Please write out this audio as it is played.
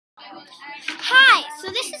Hi, so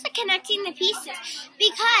this is a connecting the pieces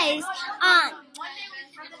because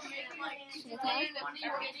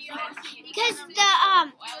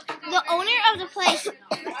the owner of the place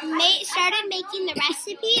started making the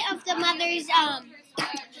recipe of the mother's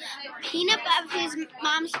his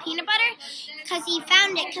mom's peanut butter because he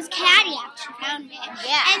found it because Caddy actually found it.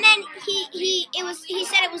 Yeah. And then he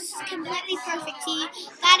said it was completely perfect. He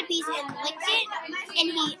got a piece and licked it,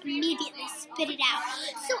 and he immediately spit it out.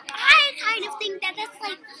 So I kind of think that that's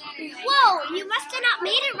like, whoa, you must have not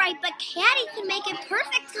made it right, but Caddy can make it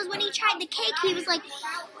perfect because when he tried the cake, he was like,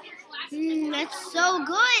 that's so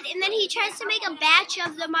good. And then he tries to make a batch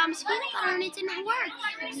of the mom's peanut butter and it didn't work.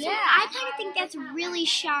 So Yeah. I kind of think that's really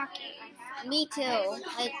shocking. Me too.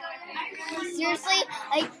 Like, seriously,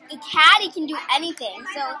 like, a Caddy can do anything,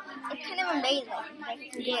 so it's kind of amazing that he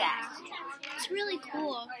can do that. It's really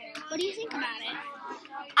cool. What do you think about it?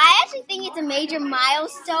 I actually think it's a major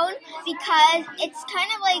milestone because it's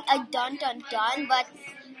kind of like a dun-dun-dun, but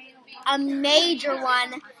a major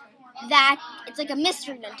one that it's like a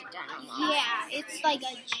mystery dun-dun-dun. Yeah, it's like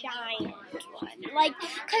a giant one. Like,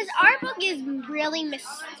 because our book is really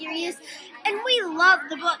mysterious, and we love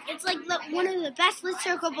the book. It's like one of the best Lit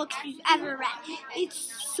Circle books we've ever read.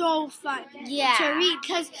 It's so fun to read,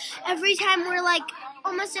 because every time we're like,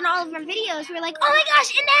 almost in all of our videos, we're like, oh my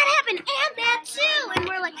gosh, and that happened, and that too, and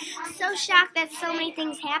we're like so shocked that so many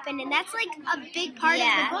things happen, and that's like a big part of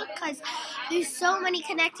the book, because there's so many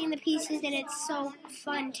connecting the pieces, and it's so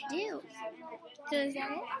fun to do. So is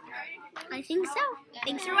that it? I think so.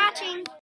 Thanks for watching.